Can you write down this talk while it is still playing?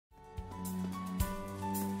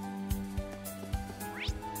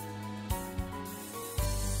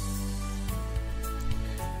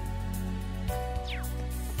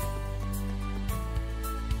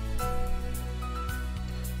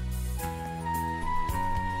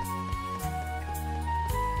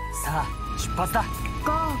さあ出発だ。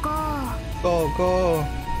ゴーゴー。Go, go.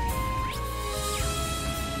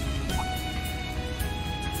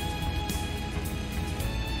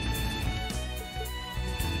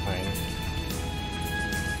 Fine.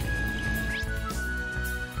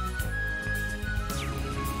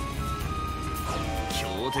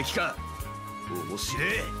 強敵か。面白い。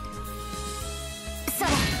それ。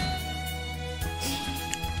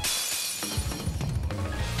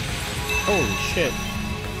Holy shit.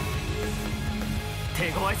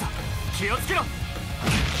 手強いぞ、気をつけろ。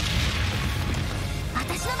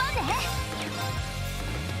私の番ね。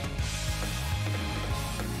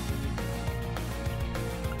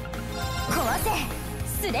壊せ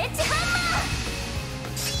スレッジハンマ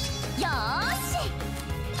ー。よーし。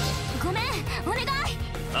ごめん、お願い。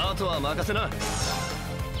あとは任せな。上等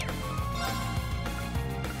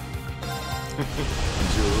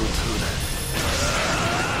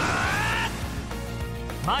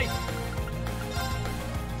だ。前。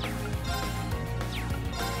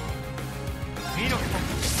見ろ、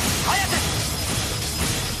早く。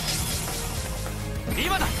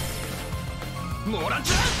今だ。もらっ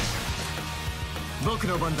ちゃ僕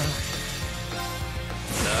の番だな。さ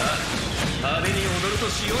あ派手に踊ると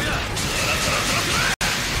しようや。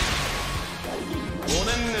お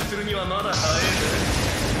ねんねするにはまだ早いぜ。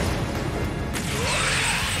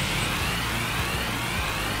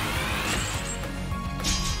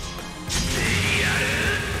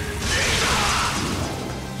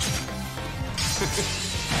いい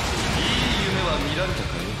夢は見られたか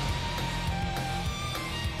よ。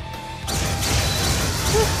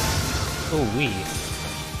Oh, we.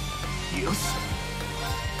 よし。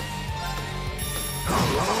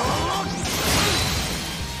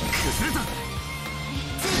崩れた。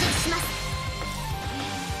追撃します。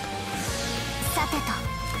さてと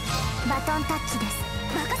バトンタッチです。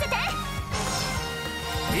任せて。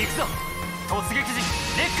行くぞ、突撃時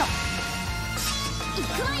烈火。行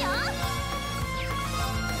くわよ。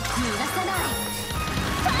逃がさない。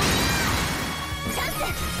ファイヤー。チャンス。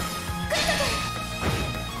来るぞ。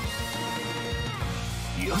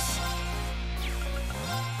よし。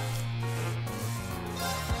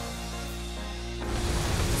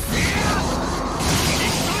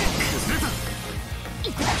崩れた。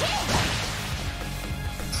行くだけ。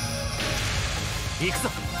行くぞ。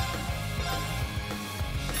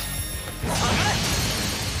下がれ。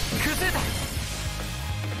崩れた。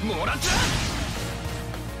もらっちゃ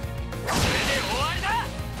これで終わりだ。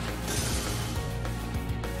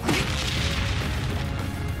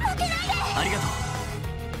負けないで。ありがとう。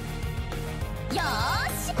よー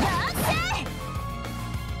し、よー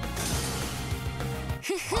し。ふ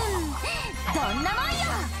ふん、どんなも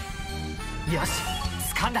んよ。よし、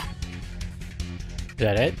掴んだ。 Is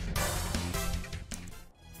that it?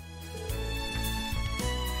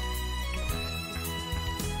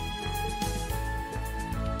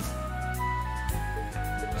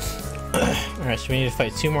 Alright, so we need to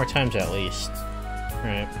fight 2 more times at least.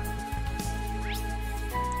 Alright.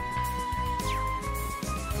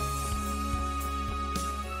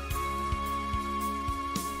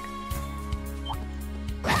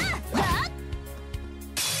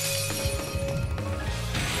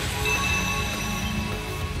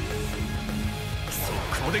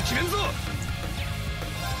ここで決めんぞ。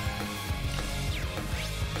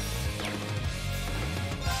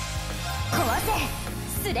壊せ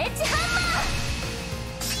スレッジハンマー。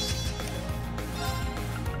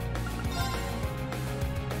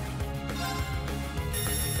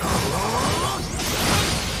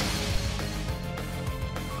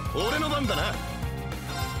俺の番だな。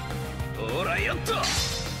ほらよっと。来や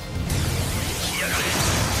が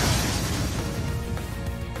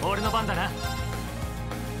れ。俺の番だな。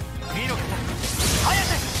見ろ、早く。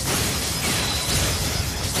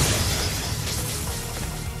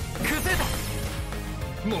崩れた。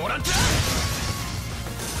もらっちゃ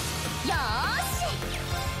よーし。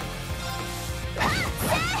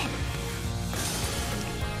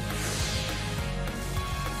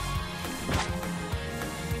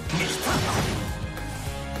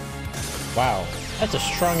Wow, that's a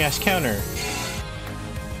strong ass counter.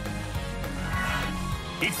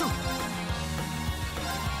 行くぞ。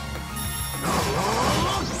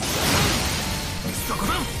そこ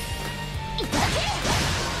だ。行くだけ。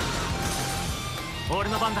俺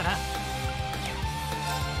の番だな。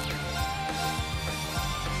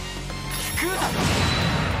食うだ。よ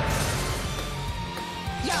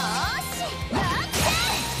ーし、やって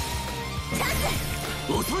チャンス。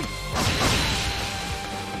遅い。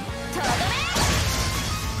とどめ。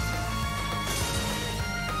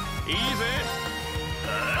いいぜ。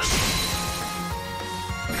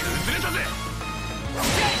崩れたぜ。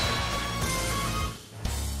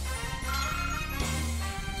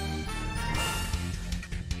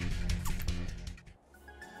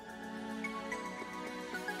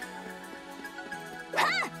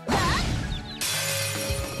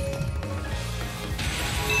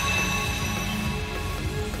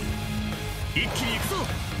一気に行くぞ。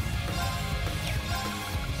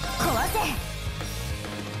壊せ。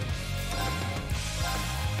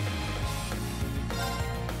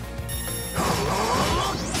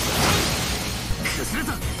崩れ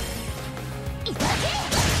た。いただけ。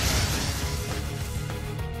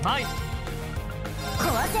前。壊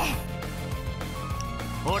せ。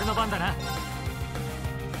俺の番だな。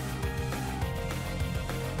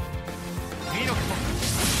見ろか。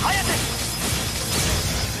早く。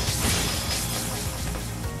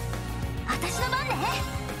私の番ね。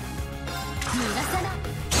逃がさない。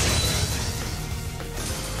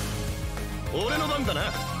俺の番だな。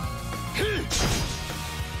ふう。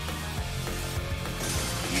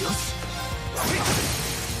よし。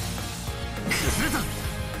崩れた。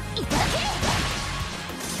いただけ。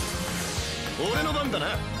俺の番だな。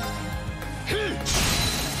ふう。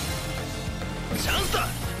チャンスだ。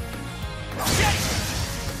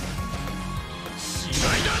し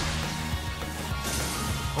まいだ。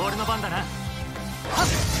俺の番だな。はっ。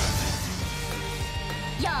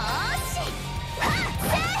よーし。はっ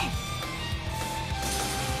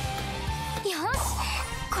せ。よし、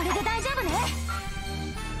これで大丈夫ね。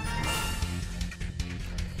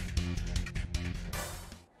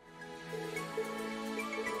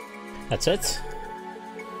That's it?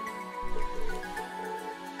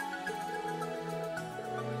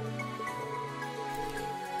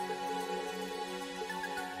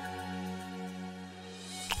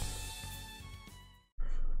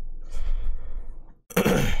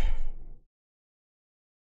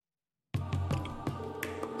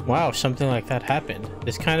 Wow, something like that happened.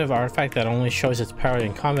 This kind of artifact that only shows its power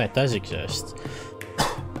in combat does exist.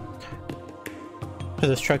 So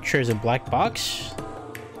the structure is a black box?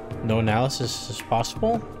 No analysis is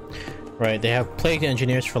possible? Right, they have plagued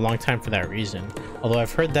engineers for a long time for that reason. Although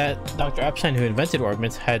I've heard that Dr. Epstein, who invented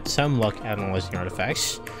orbits, had some luck analyzing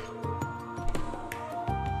artifacts.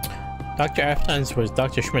 Dr. Epstein was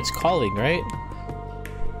Dr. Schmidt's colleague, right?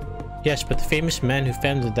 Yes, but the famous man who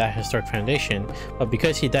founded that historic foundation, but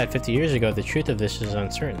because he died 50 years ago, the truth of this is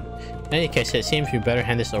uncertain. In any case, it seems we better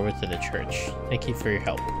hand this over to the church. Thank you for your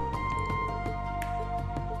help.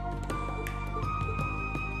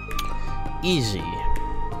 Easy.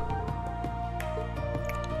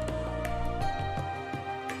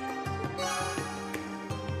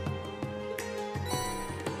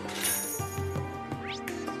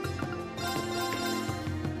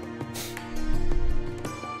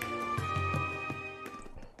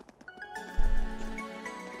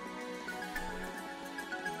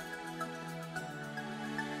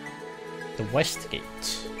 The West Gate.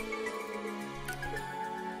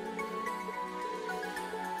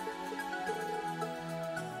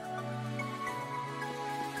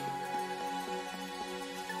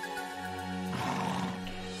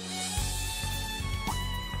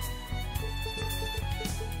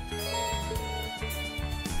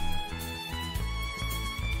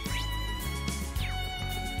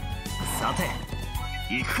さて、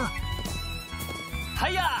行くか。は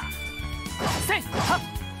いや。せいはっ。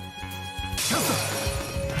チャンスだ。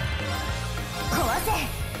壊せ。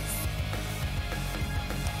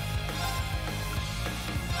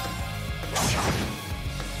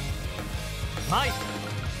前。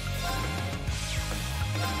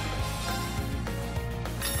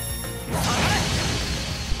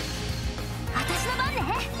私の番ね。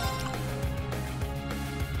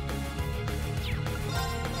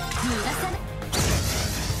逃がさない。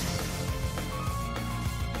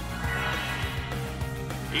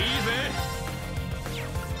いいぜ。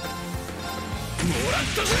もらっ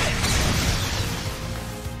たぜ。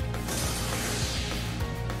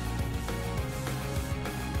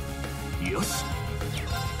よし。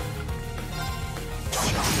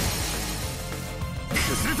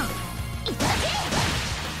崩れた。いただけ。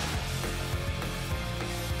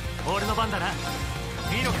俺の番だな。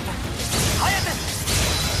見ろか。早く。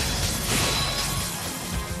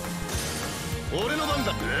俺の番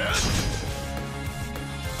だ。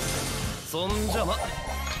そんじゃま、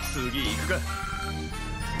次行くか。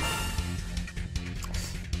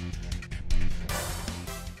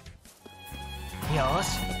よーし、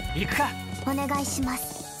行くか。お願いしま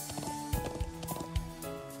す。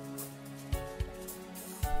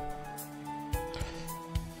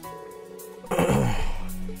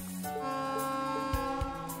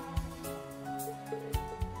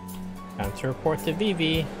Time to report to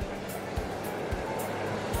Vivi.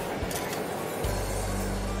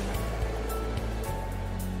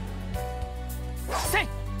 せい。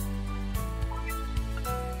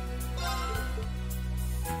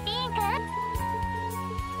ピンク。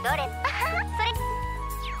どれ？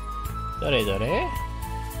それ。どれどれ？よ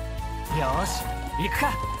ーし、行く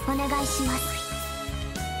か。お願いします。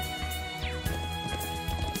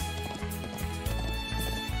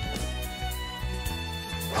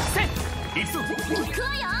せん行くぞ。行く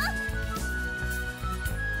わよ。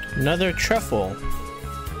 Another truffle.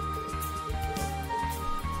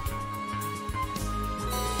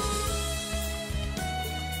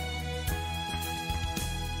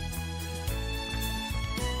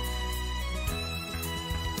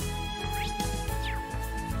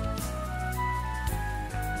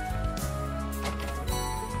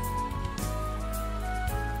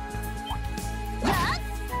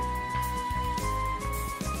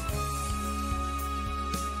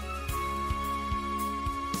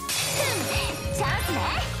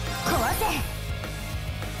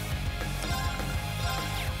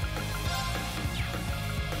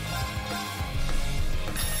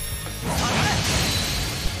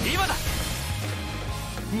今だ。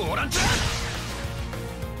モランちゃん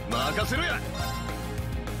任せろや。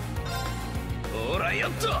ほらや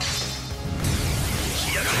っと来やが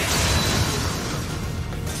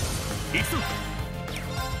れ。行くぞ。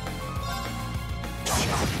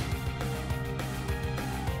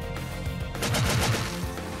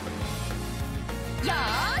よ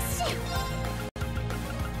ーし。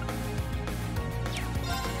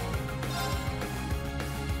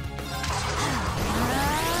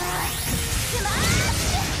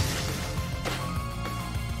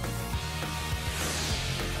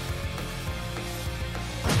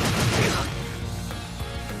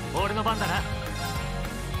俺の番だな。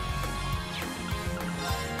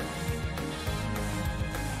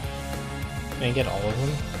Can I get all of them?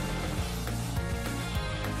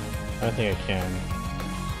 I don't think I can.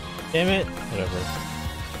 Damn it! Whatever.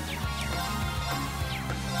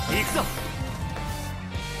 行くぞ。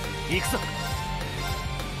行くぞ。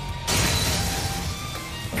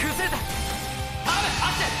崩れた。頼む、あ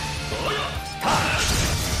っち。おいよ。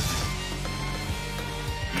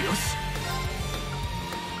よし。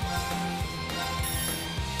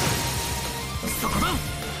そこだ。い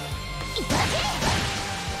ただけ。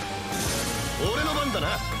俺の番だ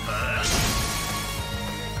な。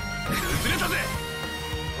崩れたぜ。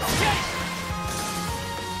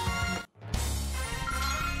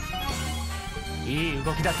いい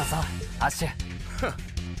動きだったさ、アッシュ。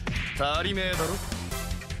足りめえだろ。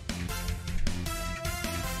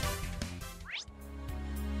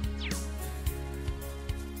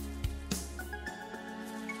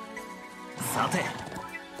さて、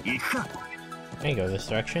行くか。Can I go this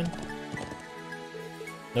direction?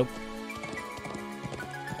 Nope.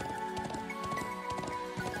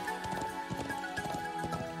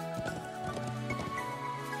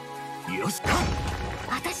 よし。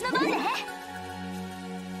私の番ね。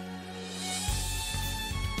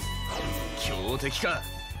強敵か。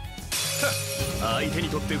相手に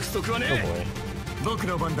とって不足はね Oh え。 boy. 僕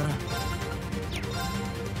の番だな。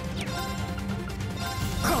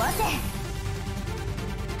壊せ。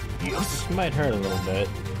よし。 This might hurt a little bit.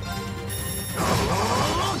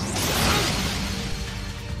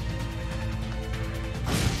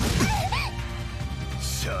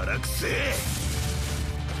 しゃらくせえ。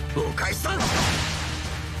お返しさん。よーし。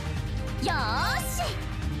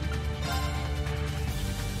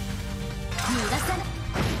逃がさない。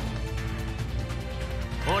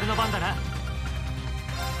俺の番だな。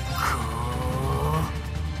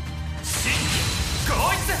新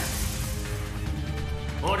こいつ。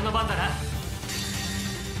俺の番だな。さ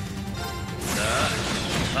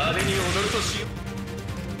あ派手に踊るとしよ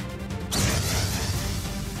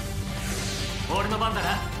俺の番だ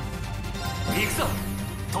な。行くぞ。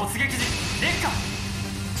突撃時烈火。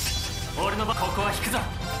俺の番。ここは引くぞ。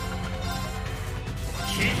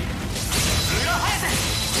切り裏早せ。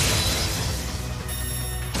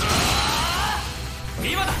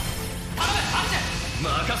今だ。頼む、アンジェ。う。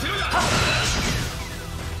任せろや。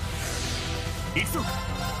行くぞ。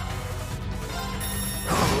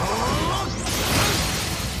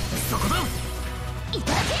そこだ。い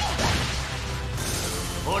ただけ。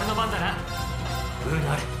俺の番だな。うな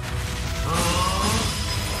れ。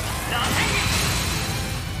ラテ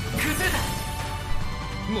ン崩れた。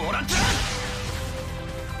モランちゃん。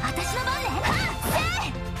私の番ね。はっ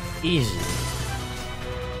せ。 Easy.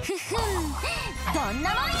 ふふん。どんな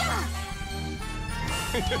もんよ。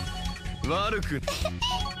悪く。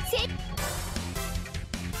せ。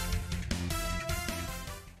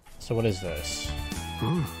 So what is this?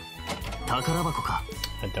 宝箱か。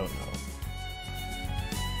 I don't know.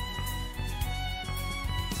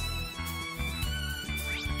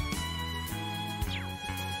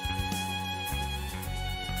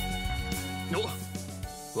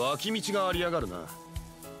 お、脇道がありやがるな。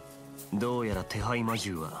どうやら手配魔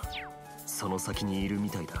獣はその先にいるみ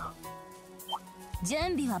たいだ。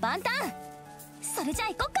準備は万端。それじゃあ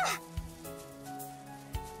行こっか。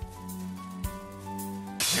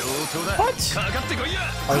上等だ。 What? かかってこいや。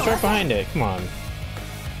 I was right behind it. Come on.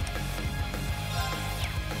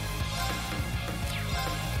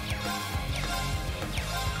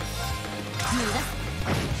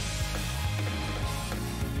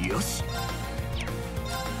 よし。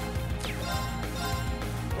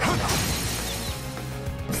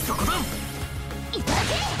そこだ。いただけ。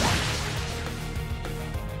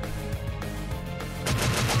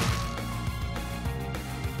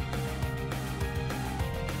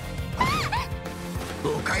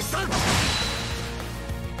お返しさん。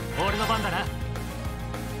俺の番だな。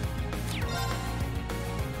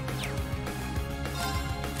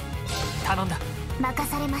頼んだ。任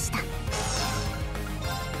されました。起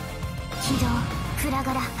動フラ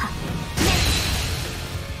ガラッハ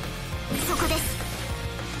メン。そこです。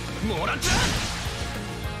もらっちゃ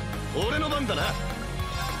俺の番だな。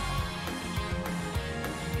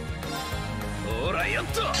ほらやっ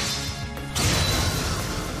と。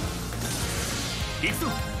行くぞ。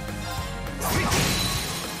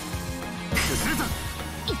崩れた。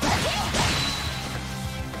いただけ。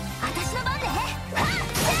私の番ね。はっ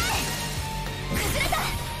崩れた。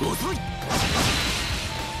遅い。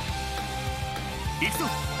行くぞ。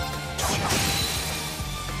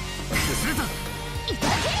崩れた。いた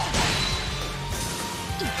だけ。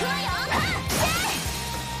行くわよ。はっ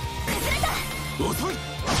崩れた。遅い。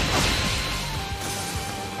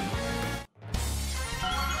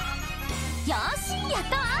よし、やっ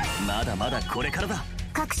たわ。まだまだこれからだ。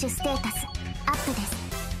各種ステータスアップです。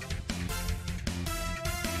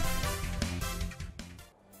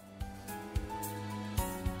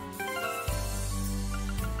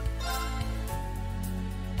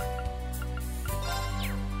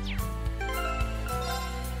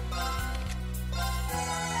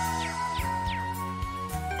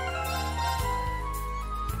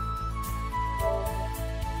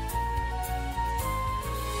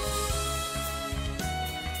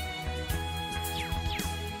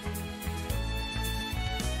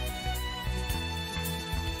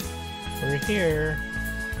We're here.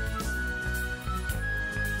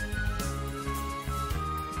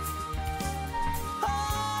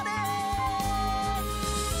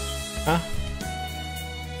 Huh?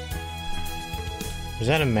 Is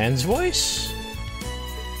that a man's voice?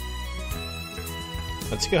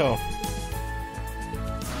 Let's go.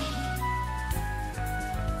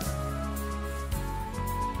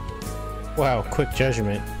 Wow, quick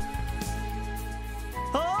judgment.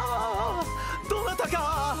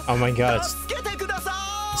 Oh my god, it's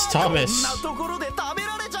Thomas. こんなところで食べ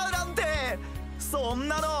られちゃうなんて。そん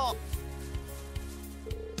なの。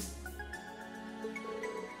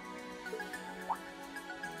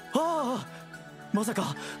まさ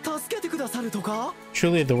か助けてくださるとか。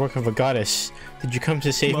 Truly the work of a goddess. Did you come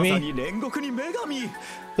to save まさ me? に煉獄に女神。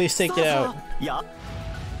 Please take it out. いや。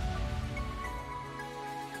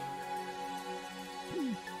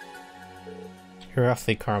 You're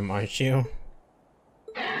awfully calm, aren't you?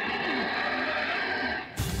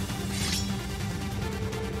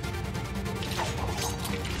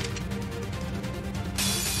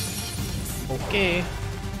 Okay.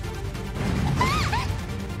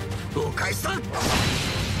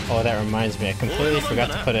 Oh, that reminds me. I completely forgot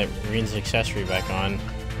to put Marine's accessory back on.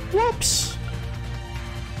 Whoops!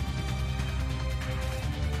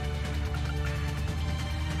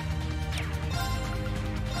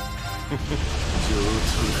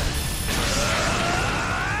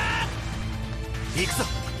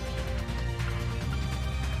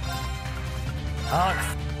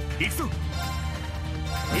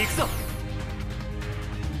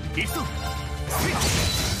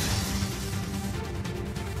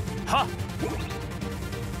 Ha!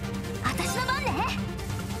 私の番ね。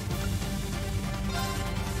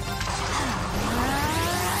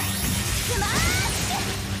スマッシュ。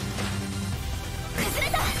崩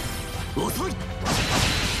れた。遅い。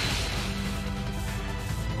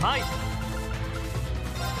はい。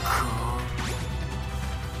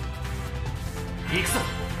行くぞ。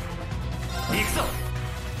行くぞ。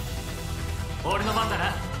俺の番だ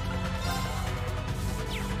な。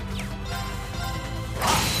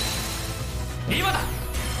今だ。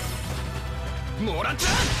もらっちゃ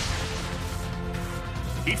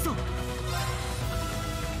行くぞ。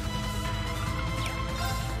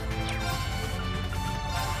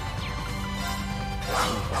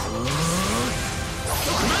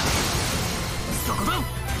そこだ。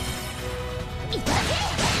いただけ。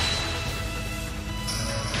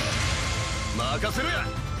任せろや。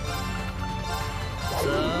さ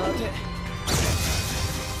ーて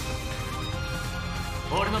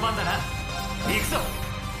俺の番だな。行くぞ。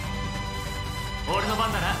俺の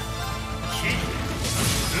番だな。キン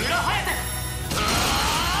グ裏生えて。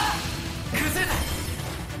崩れた。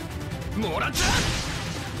もらった。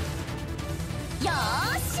よ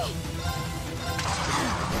ーし。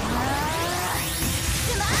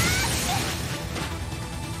スマッシュ。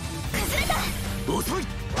崩れた。遅い。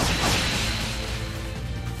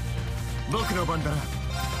僕の番だな。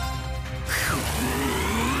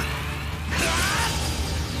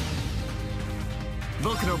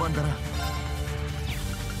僕の番だな。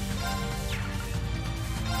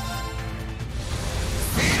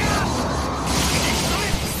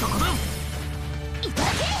そこだ。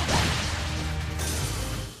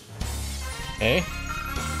え？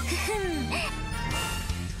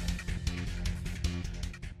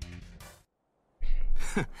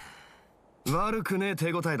悪くねえ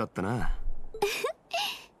手応えだったな。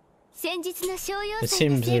先日の商用 It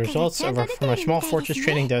seems the results of from a small fortress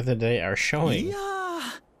training the other day are い showing. や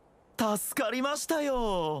ー、助かりました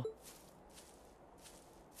よ。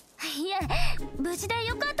いえ、無事で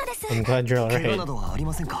よかったです。 I'm glad you're 怪我な alright. どはあり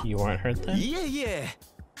ませんか？ You weren't hurt then? いえいえ、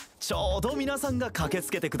ちょうど皆さんが駆けつ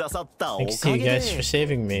けてくださったおか Thanks to げ you で。 guys for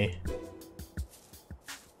saving me.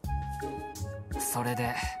 それ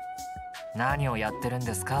で何をやってるん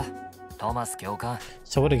ですか、トマス教官。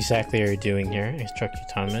 So what exactly are you doing here, Instructor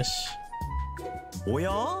Thomas? お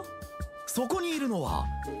や、そこにいるのは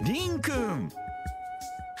リンくん。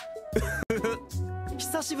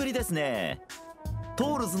久しぶりですね。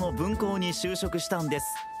トールズの分校に就職したんですっ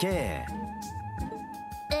け。え、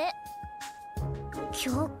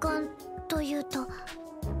教官というと。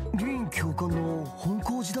リン教官の本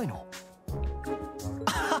校時代の。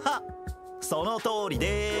その通り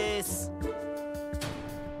です。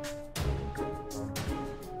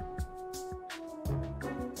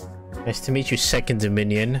Nice to meet you, Second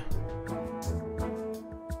Dominion.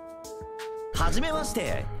 はじめまし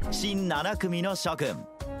て、新7組の諸君。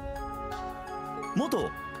元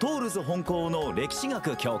トールズ本校の歴史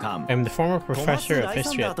学教官。 I'm the former professor of history at トマス・ライ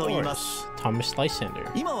サンダーと言いま Thor's, す。 Thomas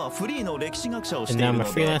Lysander. 今はフリーの歴史学者をし And てい now る I'm a の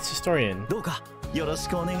で、 freelance historian. どうかよろし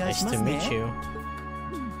くお願いし Nice ま to す meet ね。 you.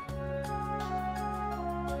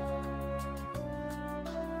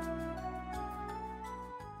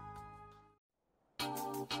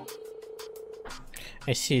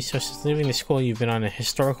 I see, so since leaving the school you've been on a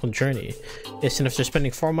historical journey. Yes, and after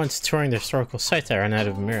spending 4 months touring the historical sites I ran out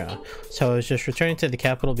of Mira, so I was just returning to the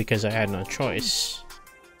capital because I had no choice.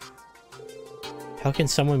 How can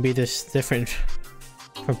someone be this different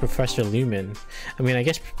from Professor Lumen? I mean, I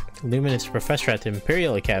guess Lumen is a professor at the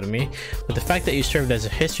Imperial Academy, but the fact that you served as a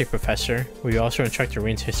history professor, were you also Instructor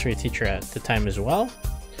Rain's history teacher at the time as well?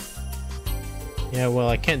 Yeah, well,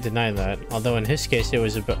 I can't deny that, although in his case it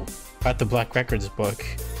was about the Black Records book.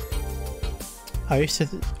 I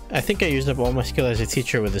think I used up all my skill as a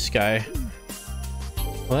teacher with this guy.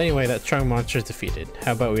 Well, anyway, that strong monster is defeated.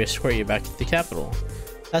 How about we escort you back to the capital?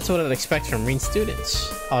 That's what I'd expect from Marine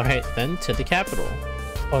students. Alright then, to the capital.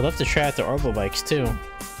 Oh, I'd love to try out the Orbital bikes too.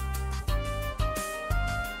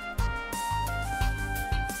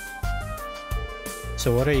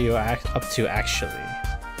 So what are you up to actually?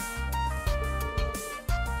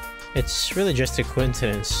 It's really just a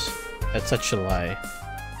coincidence. That's such a lie.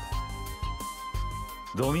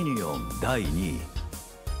 ドミニオン第2位、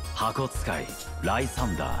箱使いライサ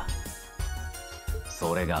ンダー。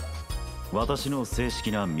それが私の正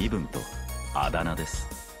式な身分とあだ名です。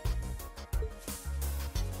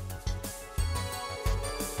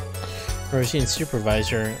Rosian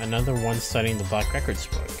Supervisor, another one studying the Black Records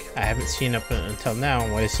book. I haven't seen up until now.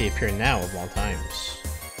 Why does he appear now of all times?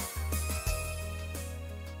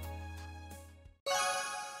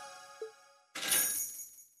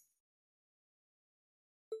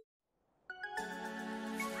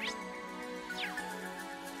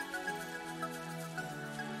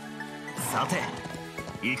 Sate,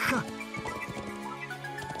 行くか。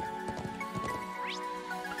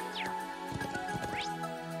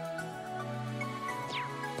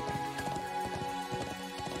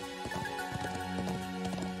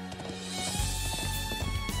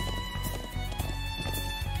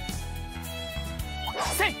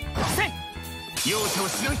容赦を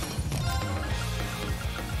しない。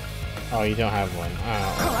 Oh, you don't have one.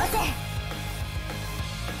 Oh, 壊せ。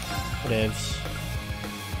 whatevs.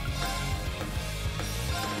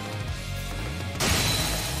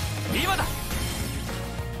 今だ。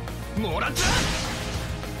もらった。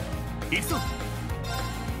行くぞ。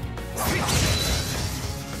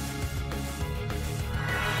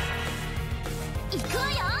行くわ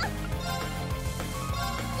よ。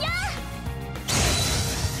やあ。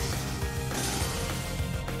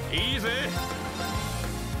 いいぜ。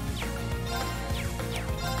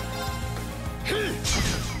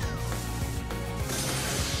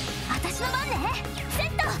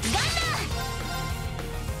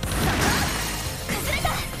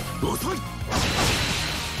遅い。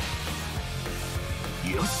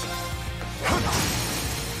よし。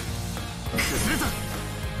崩れた。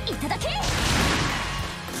いただけ。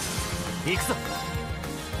行くぞ。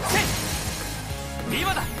せい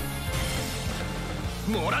今だ。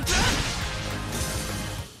もらった。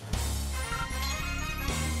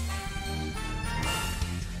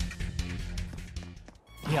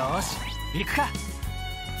よーし行くか。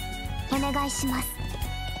お願いします。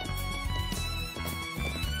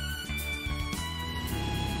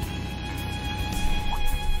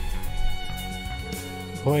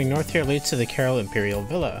Going north here leads to the Carroll Imperial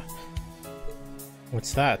Villa.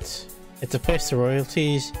 What's that? It's a place the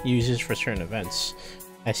royalties uses for certain events.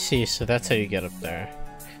 I see, so that's how you get up there.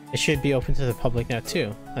 It should be open to the public now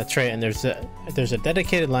too. That's right, and there's a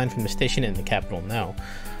dedicated line from the station in the capital now.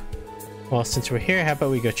 Well, since we're here, how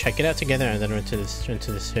about we go check it out together and then return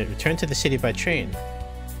to the city by train?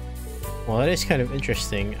 Well, that is kind of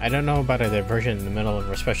interesting. I don't know about a diversion in the middle of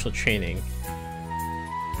our special training.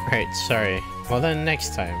 Right, sorry. Well then,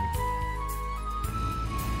 next time.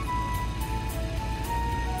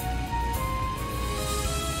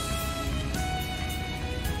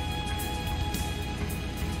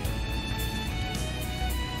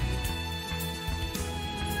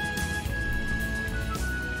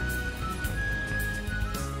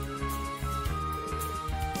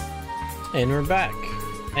 And we're back.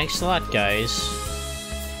 Thanks a lot, guys.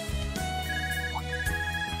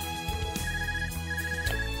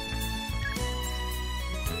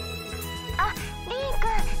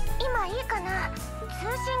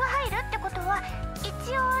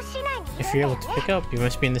 If you're able to pick up, you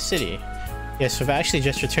must be in the city. Yes, I've actually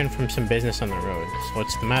just returned from some business on the road. So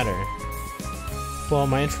what's the matter? Well,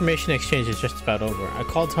 my information exchange is just about over. I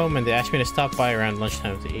called home and they asked me to stop by around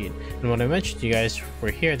lunchtime to eat. And when I mentioned you guys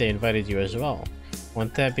were here, they invited you as well.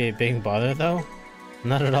 Won't that be a big bother though?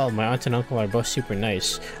 Not at all. My aunt and uncle are both super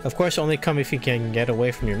nice. Of course, only come if you can get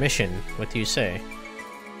away from your mission. What do you say?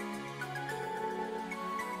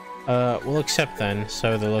 We'll accept then.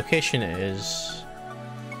 So the location is...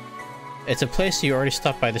 It's a place you already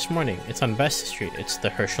stopped by this morning. It's on Vesta Street. It's the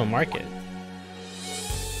Herschel Market.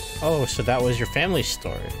 Oh, so that was your family's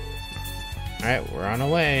store. Alright, we're on our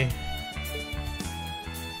way.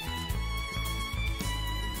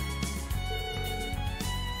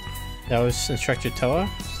 That was Instructor Towa?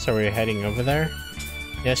 So we're heading over there?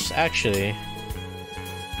 Yes, actually.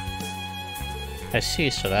 I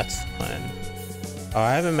see, so that's the plan. Oh,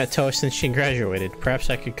 I haven't met Towa since she graduated.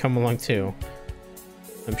 Perhaps I could come along too.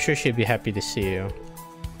 I'm sure she'd be happy to see you.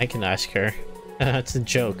 I can ask her. That's a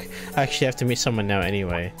joke. I actually have to meet someone now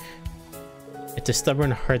anyway. It's a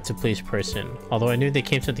stubborn, hard-to-please person. Although I knew they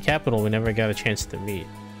came to the capital, we never got a chance to meet.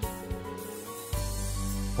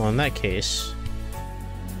 Well, in that case...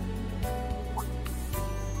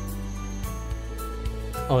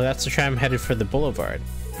 Oh, that's the tram headed for the boulevard.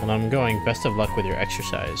 Well, I'm going. Best of luck with your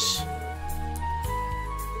exercise.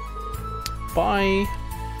 Bye!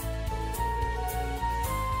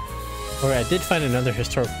 Or I did find another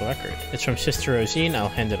historical record. It's from Sister Rosine. I'll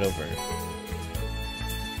hand it over.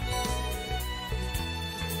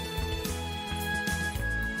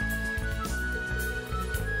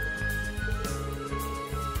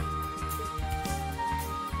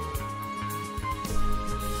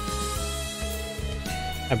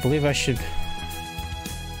 I believe I should...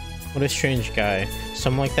 What a strange guy.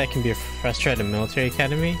 Someone like that can be a professor at a military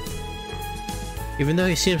academy? Even though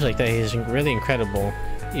he seems like that, he's really incredible.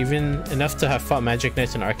 Even enough to have fought magic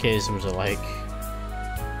knights and archaisms alike.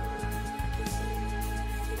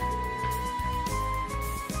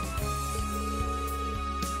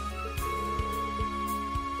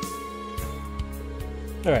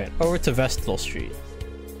 Alright, over to Vestal Street.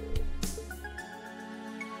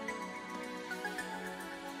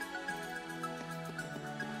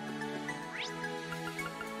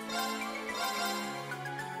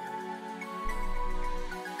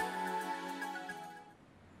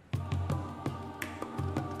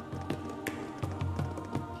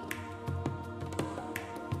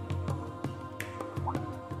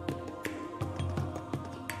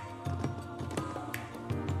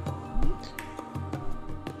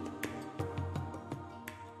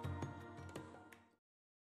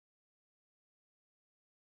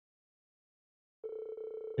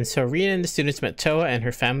 And so Rina and the students met Towa and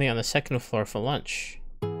her family on the second floor for lunch.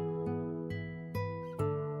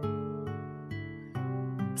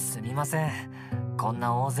 すみません。こん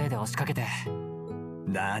な大勢で押しかけて。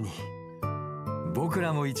何？僕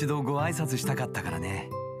らも一度ご挨拶したかったからね。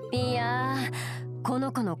いやー、こ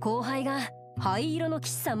の子の後輩が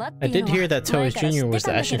I did hear that Towa's Jr. was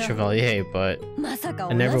the Ashen Chevalier, but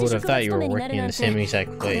I never would have thought you were working in the same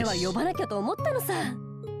exact place.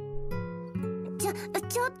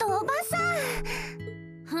 ちょっとおばさ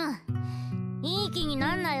ん。いい気に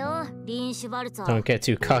なんなよ、リンシュバルツァー。 Don't get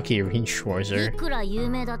too cocky, Reinschwarzer. いくら有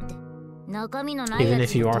名だって、中身のない Even や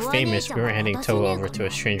つ if you に are 問わねえ famous, じゃ we ん weren't handing 渡せね Towa え over か to a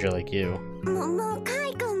stranger like you. もうカ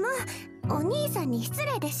イ君もお兄さんに失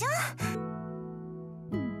礼でしょ。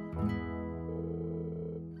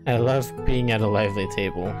 I love being at a lively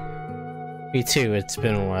table. Me too, it's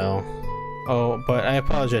been a while. Oh, but I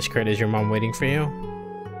apologize, Kurt. Is your mom waiting for you?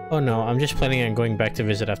 Oh no, I'm just planning on going back to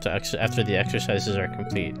visit after the exercises are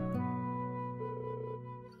complete.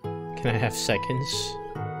 Can I have seconds?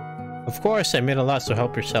 Of course, I made a lot, so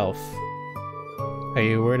help yourself. Are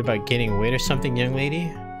you worried about gaining weight or something, young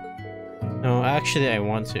lady? No, actually I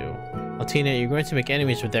want to. Altina, you're going to make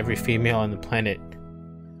enemies with every female on the planet.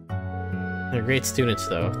 They're great students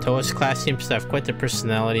though. Towa's class seems to have quite the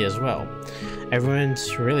personality as well.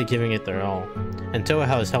 Everyone's really giving it their all. And Towa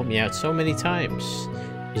has helped me out so many times.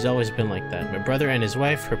 He's always been like that. My brother and his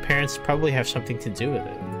wife, her parents, probably have something to do with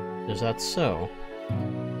it. Is that so?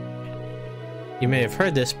 You may have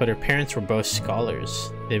heard this, but her parents were both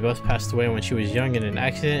scholars. They both passed away when she was young in an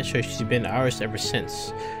accident, so she's been ours ever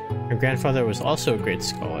since. Her grandfather was also a great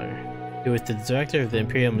scholar. He was the director of the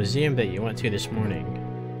Imperial Museum that you went to this morning.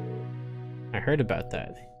 I heard about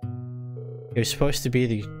that. He was supposed to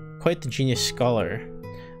be quite the genius scholar,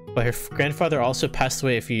 but her grandfather also passed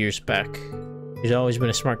away a few years back. She's always been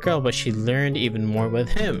a smart girl, but she learned even more with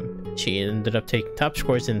him. She ended up taking top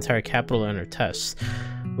scores in the entire capital on her tests.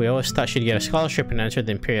 We always thought she'd get a scholarship and enter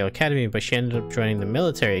the Imperial Academy, but she ended up joining the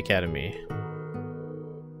military academy.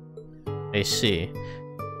 I see.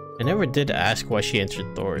 I never did ask why she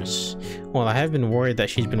entered Thor's. Well, I have been worried that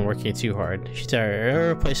she's been working too hard. She's our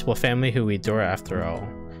irreplaceable family who we adore after all.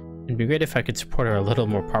 It'd be great if I could support her a little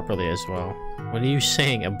more properly as well. What are you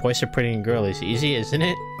saying? A boy supporting a girl is easy, isn't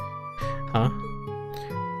it? Huh?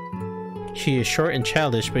 She is short and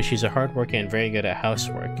childish, but she's a hard-working and very good at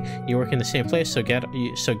housework. You work in the same place, so get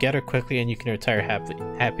her quickly and you can retire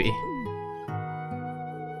happy.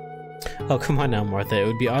 Oh, come on now, Martha. It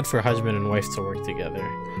would be odd for a husband and wife to work together.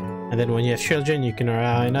 And then when you have children, you can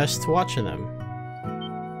rely on us to watch them.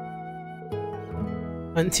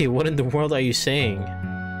 Auntie, what in the world are you saying?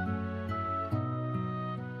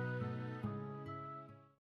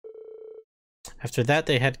 After that,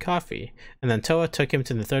 they had coffee, and then Towa took him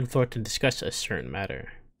to the third floor to discuss a certain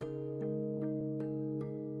matter.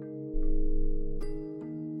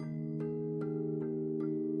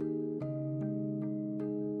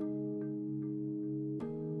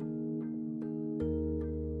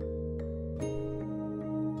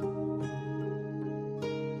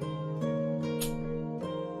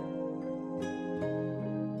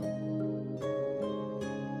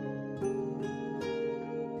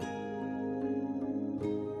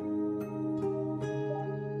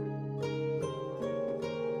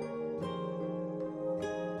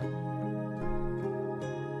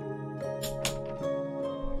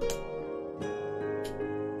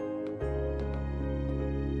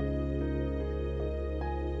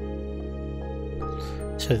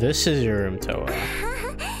 So this is your room, Towa.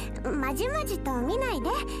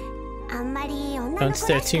 Don't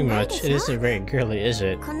stare too much. It isn't very girly, is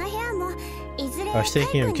it? I was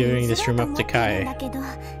thinking of giving this room up to Kai,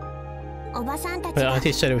 but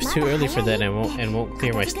Auntie said it was too early for that and won't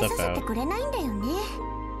clear my stuff out.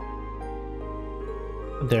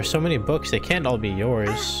 There are so many books, they can't all be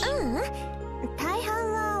yours.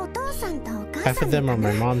 Half of them are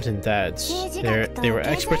my mom's and dad's. They were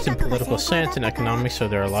experts in political science and economics, so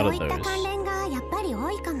there are a lot of those.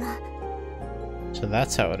 So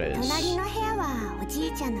that's how it is.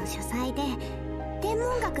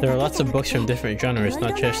 There are lots of books from different genres,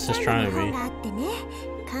 not just astronomy.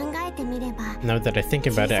 Now that I think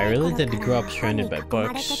about it, I really did grow up surrounded by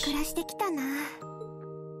books.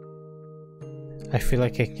 I feel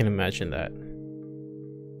like I can imagine that.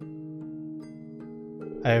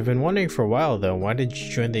 I've been wondering for a while though, why did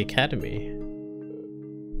you join the academy?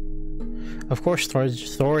 Of course,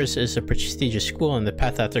 Thor's is a prestigious school and the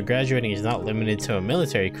path after graduating is not limited to a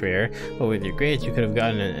military career, but with your grades you could have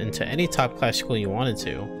gotten into any top class school you wanted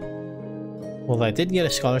to. Well, I did get a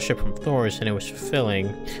scholarship from Thor's and it was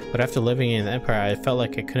fulfilling, but after living in the Empire I felt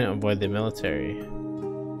like I couldn't avoid the military.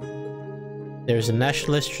 There's a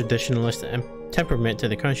nationalist, traditionalist temperament to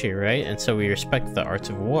the country, right? And so we respect the arts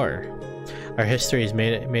of war. Our history is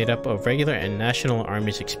made up of regular and national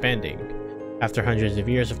armies expanding. After hundreds of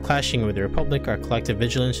years of clashing with the Republic, our collective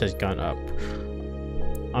vigilance has gone up.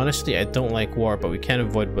 Honestly, I don't like war, but we can't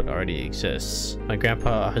avoid what already exists. My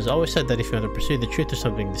grandpa has always said that if you want to pursue the truth of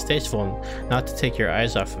something distasteful, not to take your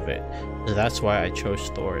eyes off of it. So that's why I chose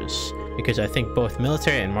Thor's. Because I think both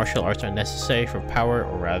military and martial arts are necessary for power,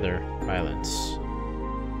 or rather, violence.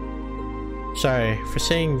 Sorry for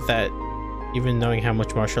saying that, even knowing how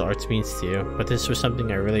much martial arts means to you, but this was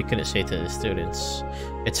something I really couldn't say to the students.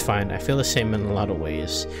 It's fine, I feel the same in a lot of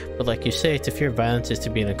ways. But like you say, to fear violence is to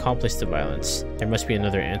be an accomplice to violence. There must be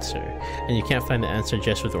another answer, and you can't find the answer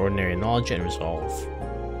just with ordinary knowledge and resolve.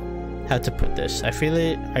 How to put this? I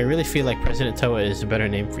really feel like President Towa is a better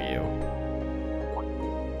name for you.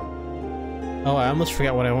 Oh, I almost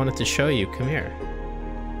forgot what I wanted to show you. Come here.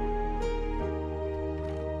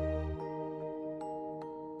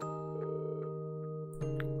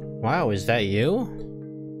 Wow, is that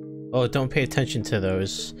you? Oh, don't pay attention to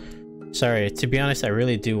those. Sorry, to be honest, I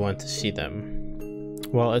really do want to see them.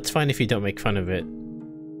 Well, it's fine if you don't make fun of it.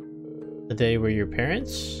 They were your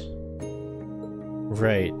parents?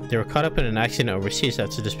 Right, they were caught up in an accident overseas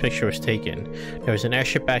after this picture was taken. There was an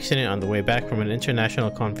airship accident on the way back from an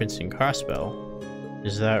international conference in Crossbell.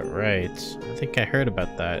 Is that right? I think I heard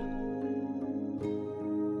about that.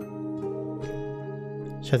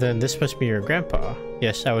 So then this must be your grandpa.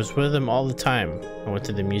 Yes, I was with him all the time. I went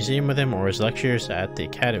to the museum with him or his lectures at the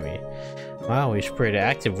academy. Wow, he was pretty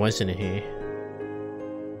active, wasn't he?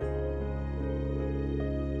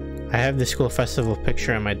 I have the school festival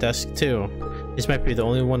picture on my desk too. This might be the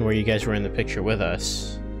only one where you guys were in the picture with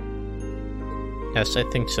us. Yes, I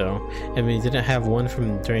think so. And we didn't have one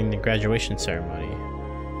from during the graduation ceremony.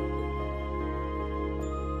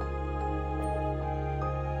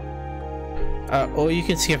 Oh, you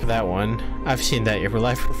can skip that one. I've seen that, your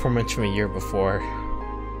live performance from a year before.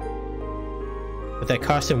 But that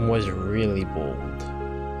costume was really bold.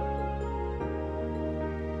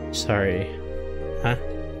 Sorry. Huh?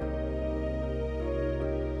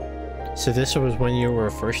 So this was when you were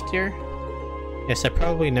first year? Yes, I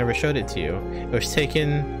probably never showed it to you. It was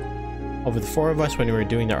taken over the four of us when we were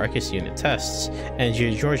doing the Arcus unit tests. Angie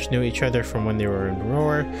and George knew each other from when they were in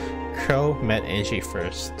Roar. Crow met Angie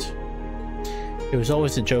first. It was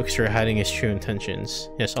always the jokester hiding his true intentions.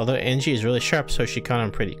 Yes, although Angie is really sharp, so she caught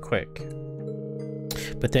on pretty quick.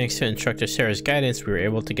 But thanks to instructor Sarah's guidance, we were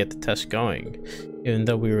able to get the test going. Even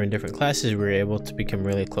though we were in different classes, we were able to become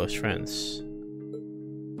really close friends.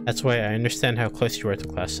 That's why I understand how close you are to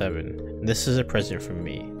Class 7. This is a present from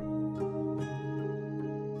me.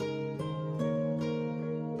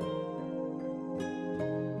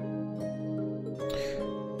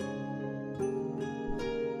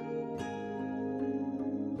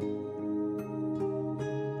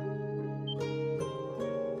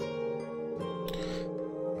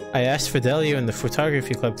 I asked Fidelio and the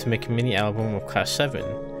photography club to make a mini album of Class 7,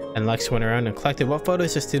 and Lex went around and collected what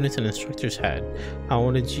photos the students and instructors had. I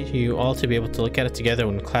wanted you all to be able to look at it together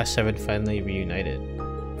when Class 7 finally reunited.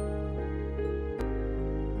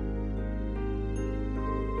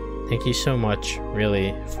 Thank you so much,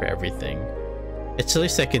 really, for everything. It's the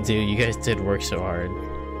least I could do. You guys did work so hard.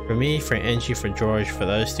 For me, for Angie, for George, for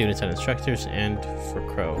the other students and instructors, and for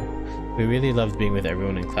Crow. We really loved being with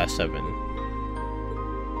everyone in Class 7.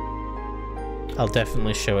 I'll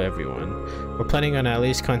definitely show everyone. We're planning on at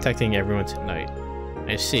least contacting everyone tonight.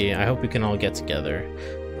 I see, I hope we can all get together.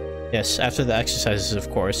 Yes, after the exercises, of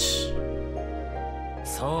course.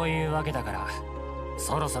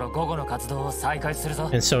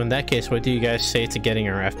 And so in that case, what do you guys say to getting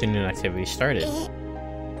our afternoon activity started?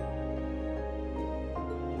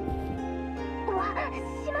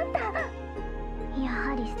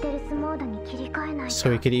 So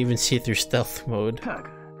we could even see through stealth mode.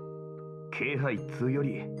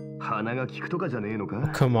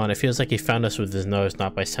 Come on, it feels like he found us with his nose,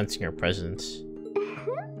 not by sensing our presence.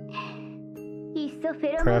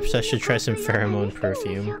 Perhaps I should try some pheromone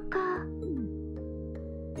perfume.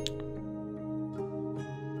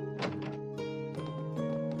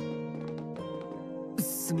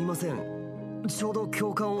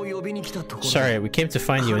 Sorry, we came to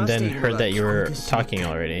find you and then heard that you were talking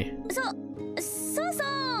already.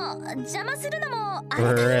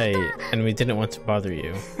 Right, and we didn't want to bother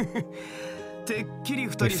you.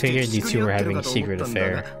 We figured you two were having a secret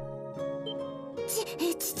affair.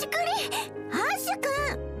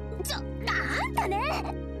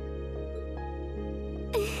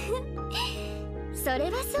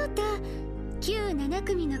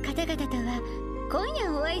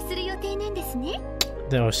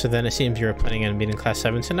 No, so then it seems you were planning on meeting Class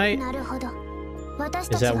 7 tonight?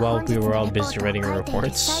 Is that while we were all busy writing our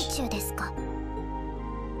reports?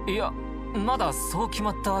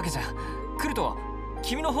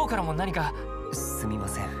 すみま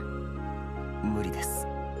せん。無理です。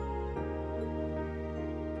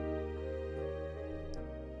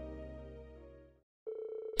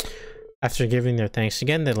After giving their thanks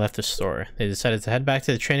again, they left the store. They decided to head back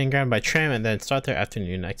to the training ground by tram and then start their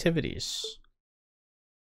afternoon activities.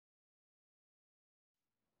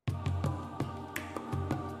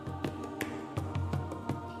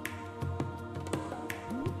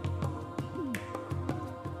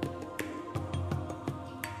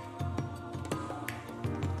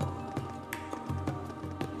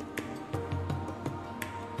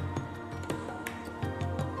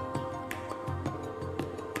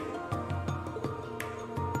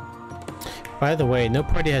 By the way, no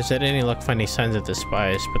party has had any luck finding signs of the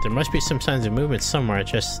spies, but there must be some signs of movement somewhere,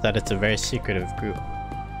 just that it's a very secretive group.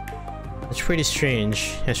 It's pretty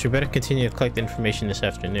strange. Yes, we better continue to collect information this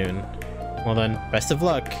afternoon. Well then, best of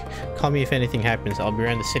luck. Call me if anything happens. I'll be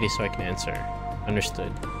around the city so I can answer.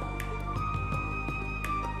 Understood.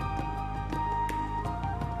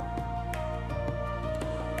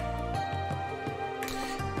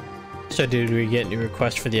 So did we get new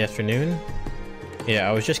requests for the afternoon? Yeah,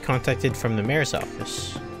 I was just contacted from the mayor's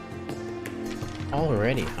office.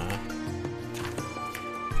 Already, huh?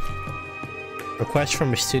 Request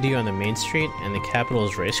from a studio on the main street and the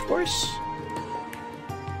capital's racecourse?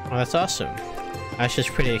 Oh, that's awesome. Ash is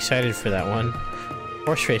pretty excited for that one.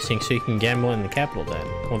 Horse racing so you can gamble in the capital then.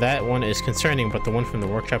 Well, that one is concerning, but the one from the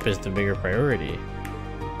workshop is the bigger priority.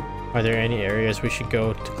 Are there any areas we should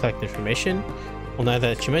go to collect information? Well, now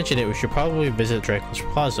that you mention it, we should probably visit Draco's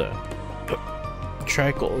Plaza.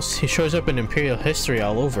 Tricles. He shows up in Imperial history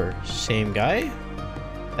all over. Same guy?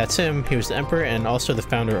 That's him. He was the emperor and also the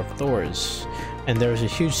founder of Thor's. And there was a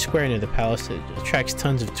huge square near the palace that attracts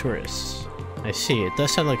tons of tourists. I see. It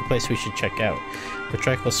does sound like a place we should check out. But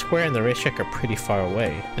Tricles Square and the racetrack are pretty far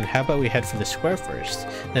away. And how about we head for the square first?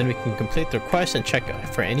 Then we can complete the quest and check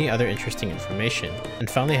out for any other interesting information. And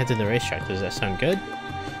finally head to the racetrack. Does that sound good?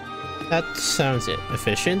 That sounds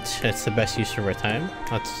efficient. It's the best use of our time.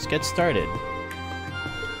 Let's get started.